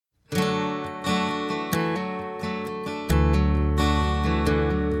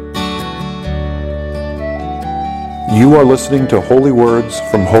You are listening to Holy Words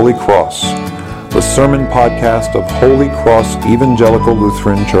from Holy Cross, the sermon podcast of Holy Cross Evangelical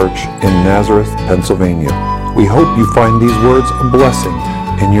Lutheran Church in Nazareth, Pennsylvania. We hope you find these words a blessing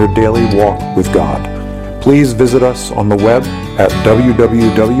in your daily walk with God. Please visit us on the web at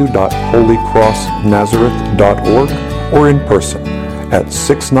www.holycrossnazareth.org or in person at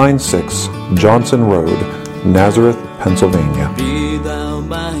 696 Johnson Road, Nazareth, Pennsylvania. Be thou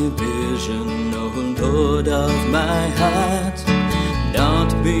my vision, O Lord of my heart,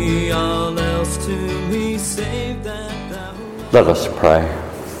 not be all else to me save that thou. Let us pray.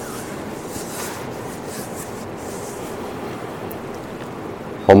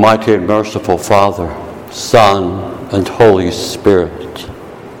 Almighty and merciful Father, Son, and Holy Spirit,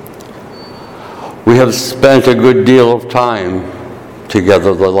 we have spent a good deal of time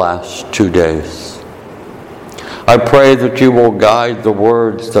together the last 2 days. I pray that you will guide the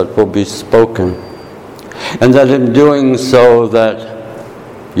words that will be spoken, and that in doing so that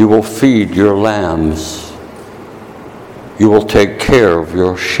you will feed your lambs. You will take care of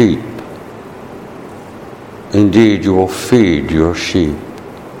your sheep. Indeed, you will feed your sheep.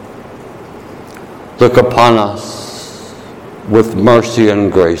 Look upon us with mercy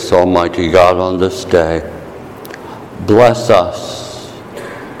and grace, Almighty God, on this day. Bless us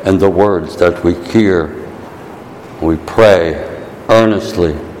and the words that we hear. We pray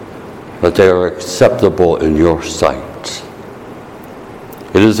earnestly that they are acceptable in your sight.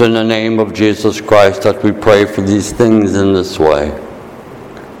 It is in the name of Jesus Christ that we pray for these things in this way.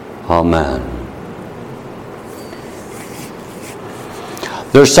 Amen.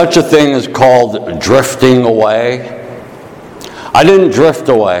 There's such a thing as called drifting away. I didn't drift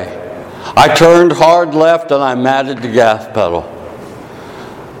away. I turned hard left and I matted the gas pedal.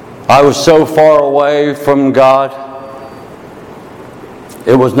 I was so far away from God,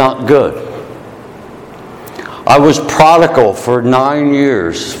 it was not good. I was prodigal for 9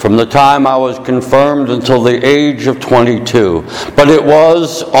 years, from the time I was confirmed until the age of 22. But it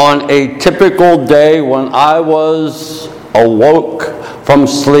was on a typical day when I was awoke from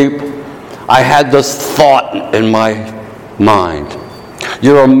sleep, I had this thought in my mind.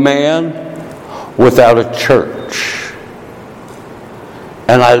 You're a man without a church.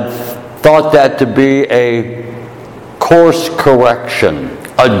 And I thought that to be a course correction,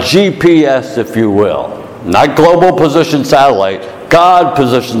 a GPS, if you will. Not global position satellite, God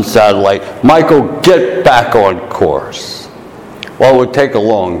position satellite. Michael, get back on course. Well, it would take a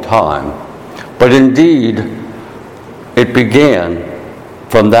long time. But indeed, it began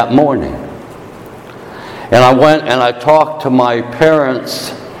from that morning. And I went and I talked to my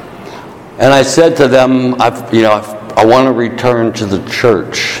parents, and I said to them, I want to return to the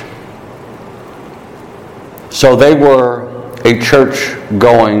church. So they were a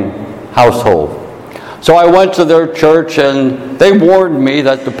church-going household. So I went to their church, and they warned me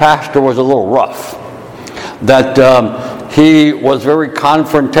that the pastor was a little rough, that he was very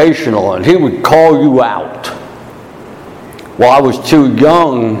confrontational, and he would call you out. Well, I was too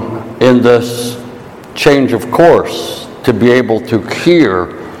young in this change of course to be able to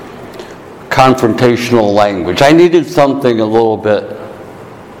hear confrontational language. I needed something a little bit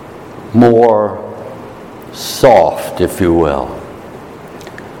more soft, if you will.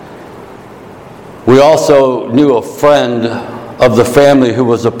 We also knew a friend of the family who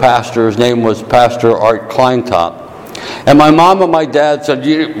was a pastor. His name was Pastor Art Kleintop. And my mom and my dad said,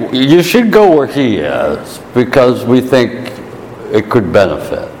 you should go where he is, because we think it could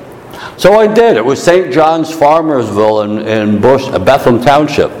benefit. So I did. It was St. John's Farmersville in Bethlehem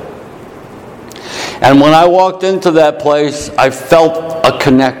Township. And when I walked into that place, I felt a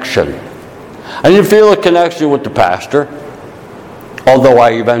connection. I didn't feel a connection with the pastor, although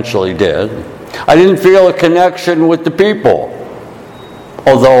I eventually did. I didn't feel a connection with the people,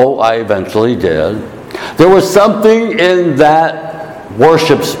 although I eventually did. There was something in that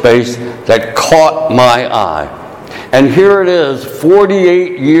worship space that caught my eye. And here it is,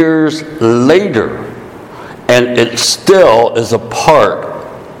 48 years later, and it still is a part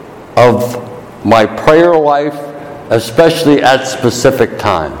of my prayer life, especially at specific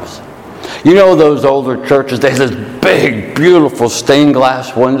times. You know those older churches, they had these big, beautiful stained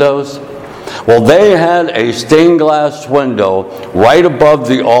glass windows? Well, they had a stained glass window right above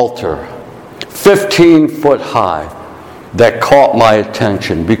the altar, 15 foot high, that caught my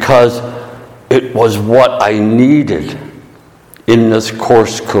attention because it was what I needed in this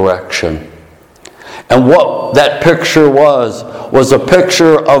course correction. And what that picture was a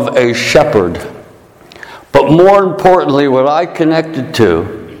picture of a shepherd. But more importantly, what I connected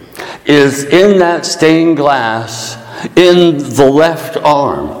to is in that stained glass in the left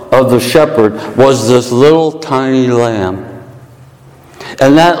arm of the shepherd was this little tiny lamb.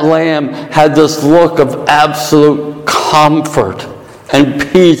 And that lamb had this look of absolute comfort and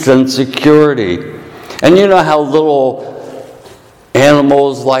peace and security. And you know how little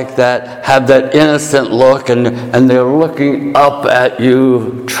animals like that have that innocent look, and they're looking up at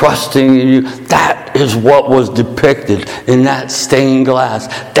you, trusting in you. That is what was depicted in that stained glass.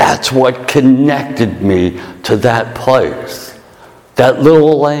 That's what connected me to that place. That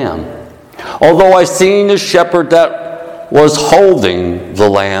little lamb. Although I seen the shepherd that was holding the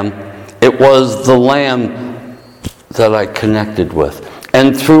lamb, it was the lamb that I connected with.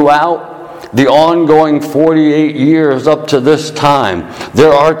 And throughout the ongoing 48 years up to this time,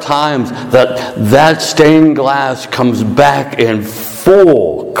 there are times that stained glass comes back in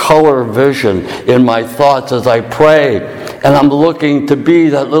full color vision in my thoughts as I pray, and I'm looking to be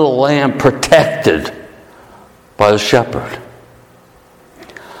that little lamb protected by the shepherd.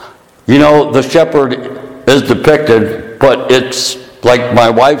 You know, the shepherd is depicted, but it's like my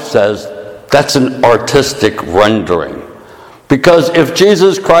wife says, that's an artistic rendering. Because if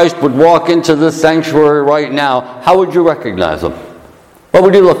Jesus Christ would walk into this sanctuary right now, how would you recognize him? What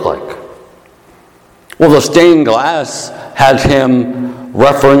would he look like? Well, the stained glass had him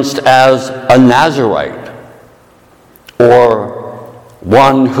referenced as a Nazirite, or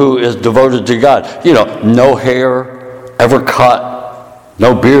one who is devoted to God. You know, no hair ever cut,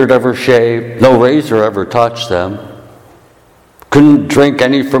 no beard ever shaved, no razor ever touched them. Couldn't drink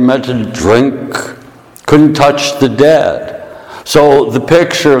any fermented drink, couldn't touch the dead. So the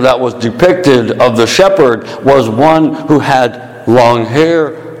picture that was depicted of the shepherd was one who had long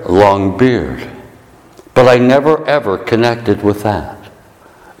hair, long beard. But I never ever connected with that.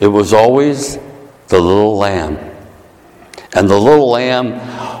 It was always the little lamb. And the little lamb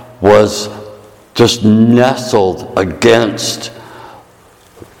was just nestled against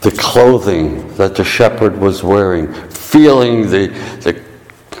the clothing that the shepherd was wearing, feeling the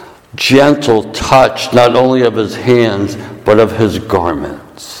gentle touch not only of his hands but of his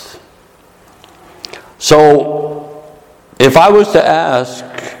garments. So if I was to ask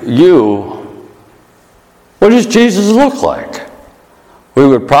you, what does Jesus look like? We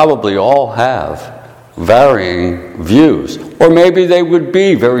would probably all have varying views, or maybe they would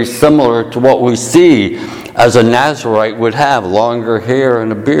be very similar to what we see as a Nazirite would have, longer hair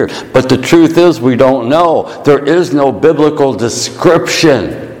and a beard. But the truth is, we don't know. There is no biblical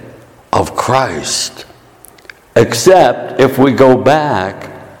description of Christ, except if we go back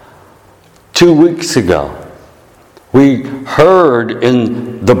 2 weeks ago. We heard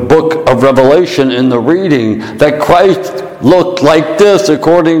in the book of Revelation in the reading that Christ looked like this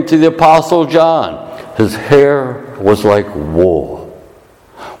according to the Apostle John. His hair was like wool,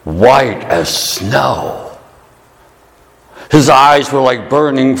 white as snow. His eyes were like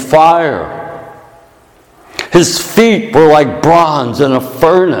burning fire. His feet were like bronze in a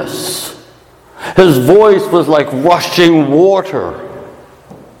furnace. His voice was like rushing water.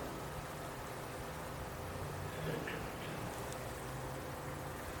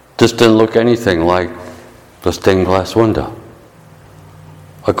 This didn't look anything like the stained glass window.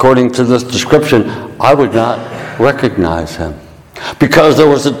 According to this description, I would not recognize him, because there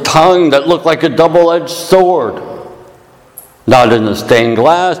was a tongue that looked like a double-edged sword. Not in the stained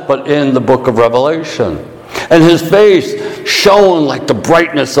glass, but in the book of Revelation. And his face shone like the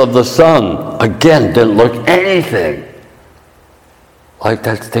brightness of the sun. Again, didn't look anything like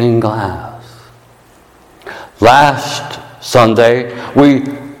that stained glass. Last Sunday, we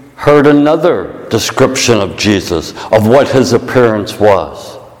heard another description of Jesus, of what his appearance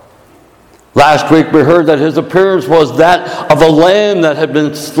was. Last week we heard that his appearance was that of a lamb that had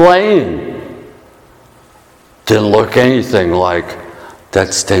been slain. Didn't look anything like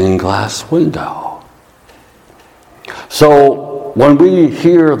that stained glass window. So when we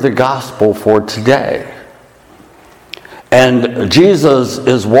hear the gospel for today, and Jesus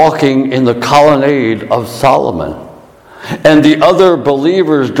is walking in the colonnade of Solomon, and the other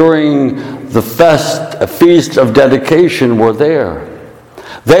believers during the feast of dedication were there,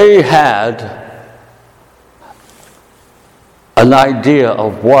 they had an idea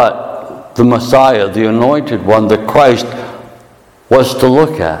of what the Messiah, the Anointed One, the Christ, was to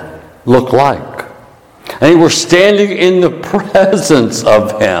look like. And they were standing in the presence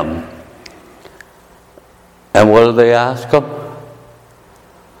of him. And what did they ask him?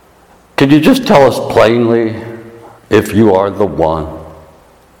 Could you just tell us plainly if you are the one?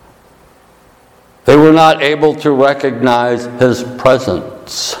 They were not able to recognize his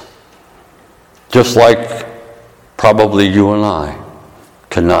presence, just like probably you and I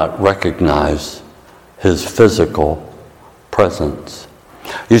cannot recognize his physical presence.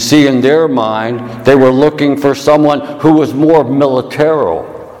 You see, in their mind, they were looking for someone who was more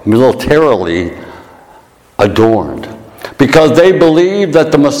militarily adorned, because they believed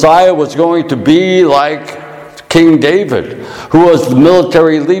that the Messiah was going to be like King David, who was the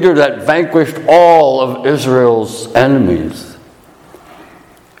military leader that vanquished all of Israel's enemies.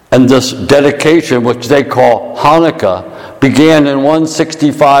 And this dedication, which they call Hanukkah, began in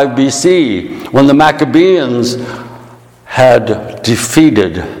 165 BC, when the Maccabees had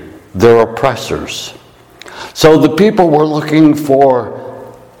defeated their oppressors. So the people were looking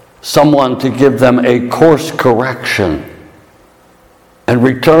for someone to give them a course correction and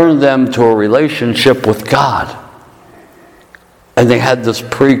return them to a relationship with God. And they had this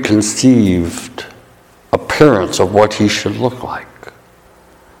preconceived appearance of what he should look like.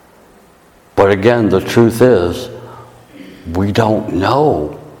 But again, the truth is, we don't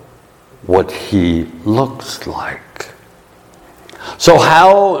know what he looks like. So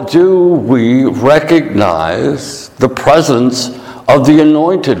how do we recognize the presence of the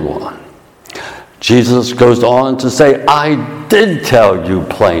Anointed One? Jesus goes on to say, I did tell you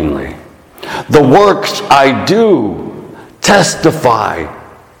plainly. The works I do testify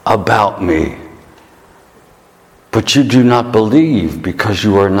about me. But you do not believe because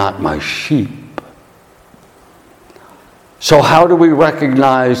you are not my sheep. So how do we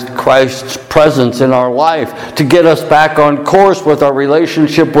recognize Christ's presence in our life to get us back on course with our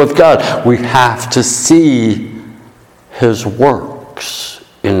relationship with God? We have to see his works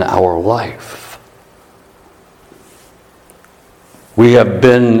in our life. We have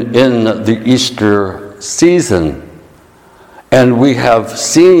been in the Easter season, and we have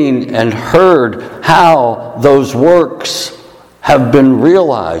seen and heard how those works have been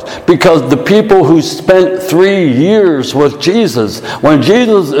realized. Because the people who spent 3 years with Jesus, when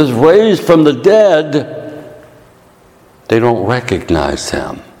Jesus is raised from the dead, they don't recognize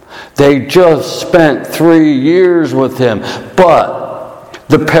him. They just spent 3 years with him. But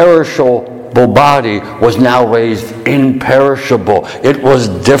the perishable body was now raised imperishable. It was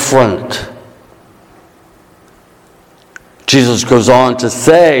different. Jesus goes on to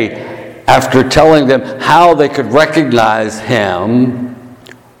say, after telling them how they could recognize him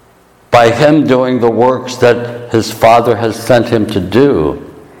by him doing the works that his Father has sent him to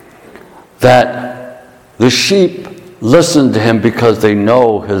do, that the sheep listen to him because they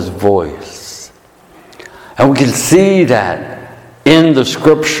know his voice. And we can see that in the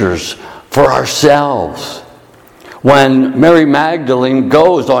scriptures for ourselves. When Mary Magdalene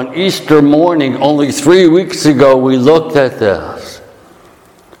goes on Easter morning, only 3 weeks ago we looked at this.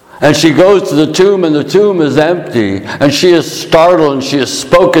 And she goes to the tomb, and the tomb is empty. And she is startled, and she is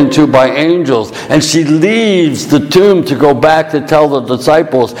spoken to by angels. And she leaves the tomb to go back to tell the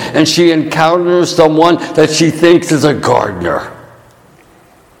disciples. And she encounters someone that she thinks is a gardener.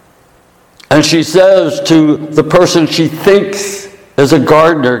 And she says to the person she thinks is a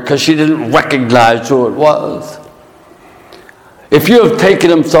gardener, because she didn't recognize who it was, if you have taken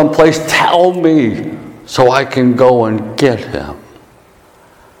him someplace, tell me so I can go and get him.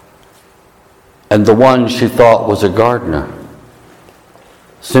 And the one she thought was a gardener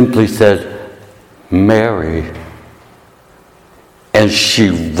simply said, Mary. And she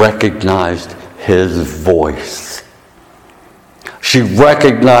recognized his voice. She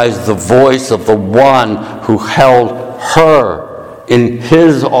recognized the voice of the one who held her in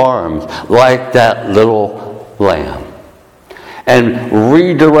his arms like that little lamb, and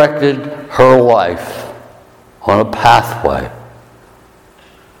redirected her life on a pathway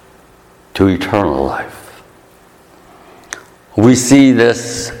to eternal life. We see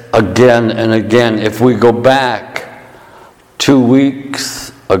this again and again. If we go back 2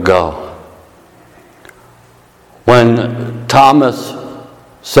 weeks ago, when Thomas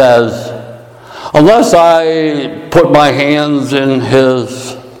says, unless I put my hands in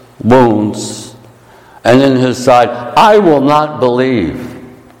his wounds and in his side, I will not believe.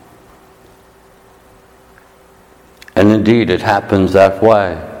 And indeed, it happens that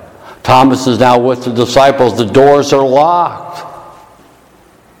way. Thomas is now with the disciples. The doors are locked.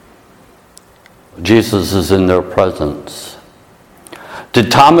 Jesus is in their presence.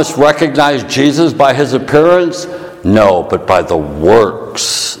 Did Thomas recognize Jesus by his appearance? No, but by the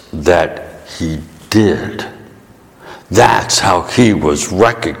works that he did. That's how he was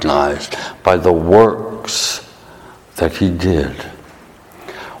recognized, by the works that he did.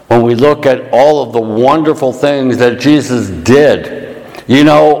 When we look at all of the wonderful things that Jesus did, you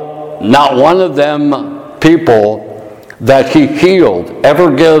know, not one of them people that he healed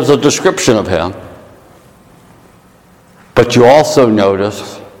ever gives a description of him. But you also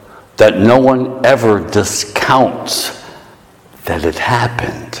notice that no one ever discounts that it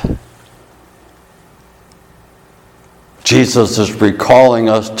happened. Jesus is recalling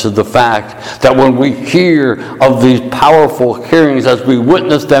us to the fact that when we hear of these powerful hearings, as we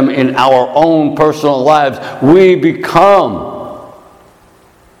witness them in our own personal lives, we become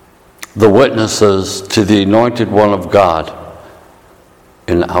the witnesses to the Anointed One of God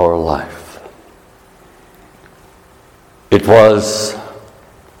in our life. It was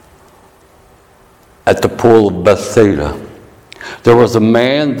at the pool of Bethsaida. There was a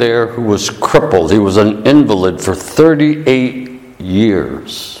man there who was crippled. He was an invalid for 38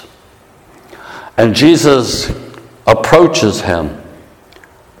 years. And Jesus approaches him.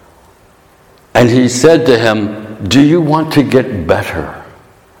 And he said to him, "Do you want to get better?"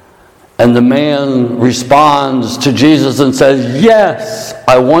 And the man responds to Jesus and says, "Yes,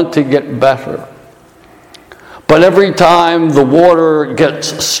 I want to get better. But every time the water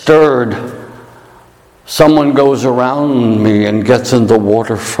gets stirred, someone goes around me and gets in the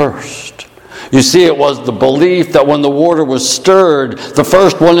water first." You see, it was the belief that when the water was stirred, the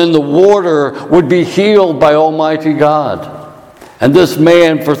first one in the water would be healed by Almighty God. And this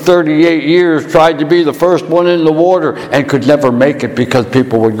man for 38 years tried to be the first one in the water and could never make it because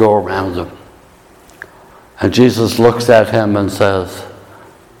people would go around him. And Jesus looks at him and says,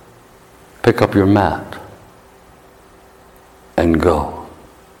 "Pick up your mat and go."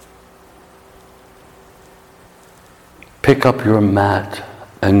 Pick up your mat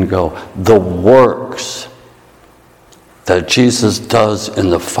and go. The works that Jesus does in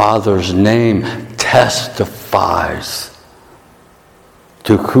the Father's name testifies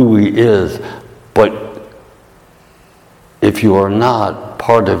to who he is. But if you are not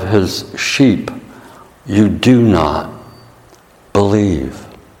part of his sheep, you do not believe.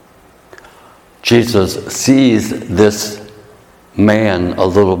 Jesus sees this man a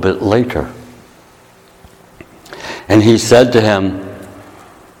little bit later. And he said to him,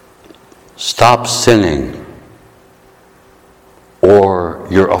 "Stop sinning, or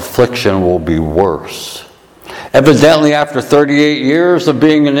your affliction will be worse." Evidently, after 38 years of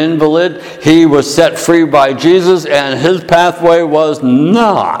being an invalid, he was set free by Jesus, and his pathway was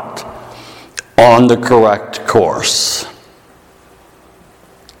not on the correct course.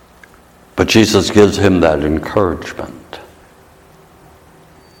 But Jesus gives him that encouragement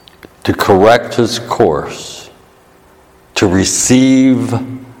to correct his course, to receive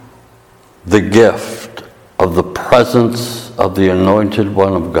the gift of the presence of the Anointed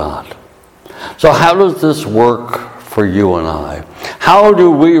One of God. So how does this work for you and I? How do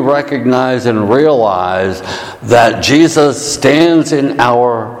we recognize and realize that Jesus stands in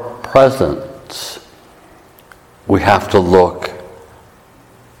our presence? We have to look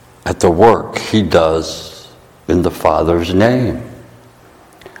at the work he does in the Father's name.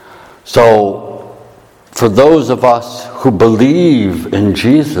 So, for those of us who believe in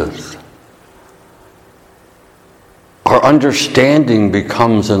Jesus, our understanding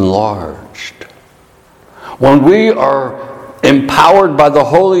becomes enlarged. When we are empowered by the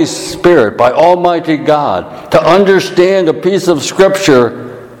Holy Spirit, by Almighty God, to understand a piece of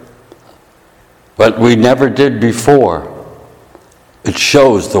Scripture that we never did before, it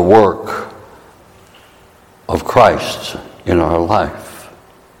shows the work of Christ in our life.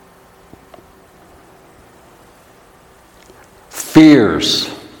 Fears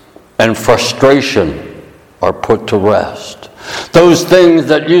and frustration are put to rest. Those things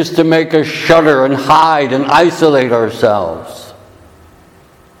that used to make us shudder and hide and isolate ourselves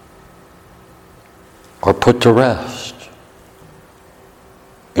are put to rest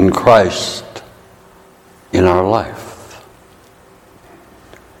in Christ in our life.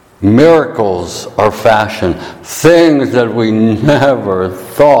 Miracles are fashioned, things that we never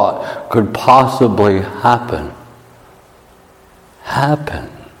thought could possibly happen.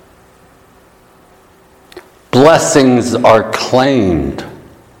 Blessings are claimed.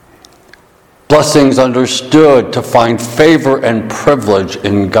 Blessings understood to find favor and privilege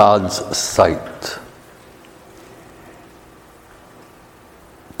in God's sight.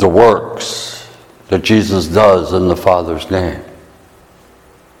 The works that Jesus does in the Father's name.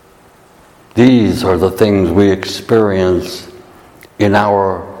 These are the things we experience in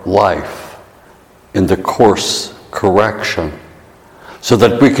our life, in the course correction, so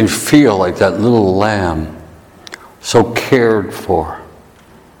that we can feel like that little lamb, so cared for,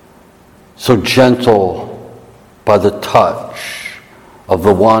 so gentle by the touch of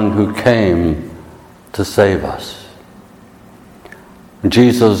the one who came to save us.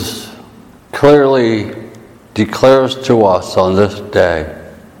 Jesus clearly declares to us on this day,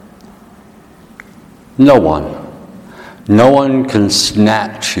 no one can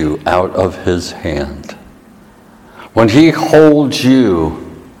snatch you out of his hand. When he holds you,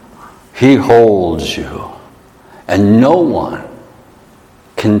 and no one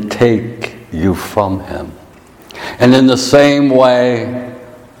can take you from him. And in the same way,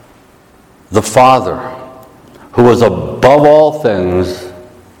 the Father, who is above all things,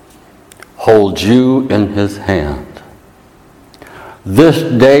 holds you in his hand. This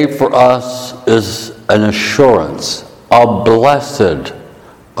day for us is an assurance, a blessed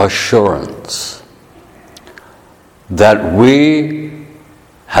assurance, that we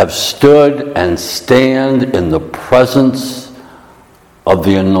have stood and stand in the presence of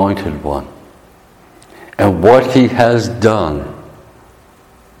the Anointed One, and what he has done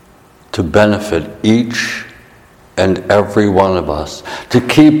to benefit each and every one of us, to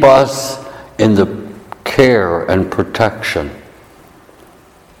keep us in the care and protection.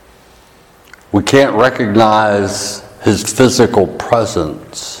 We can't recognize his physical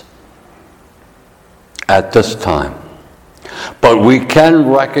presence at this time, but we can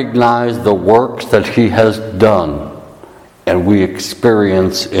recognize the works that he has done and we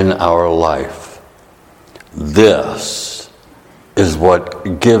experience in our life. This is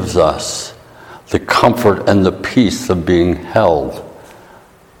what gives us the comfort and the peace of being held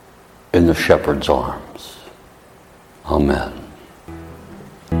in the shepherd's arms. Amen.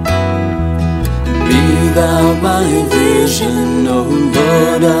 Be thou my vision, O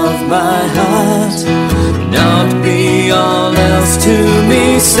Lord of my heart. Not be all else to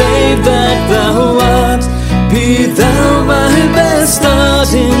me, save that thou art. Be thou my best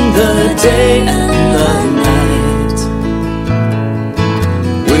start in the day and the night.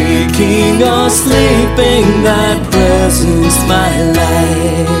 Waking or sleeping, thy presence my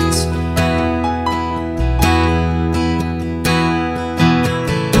light.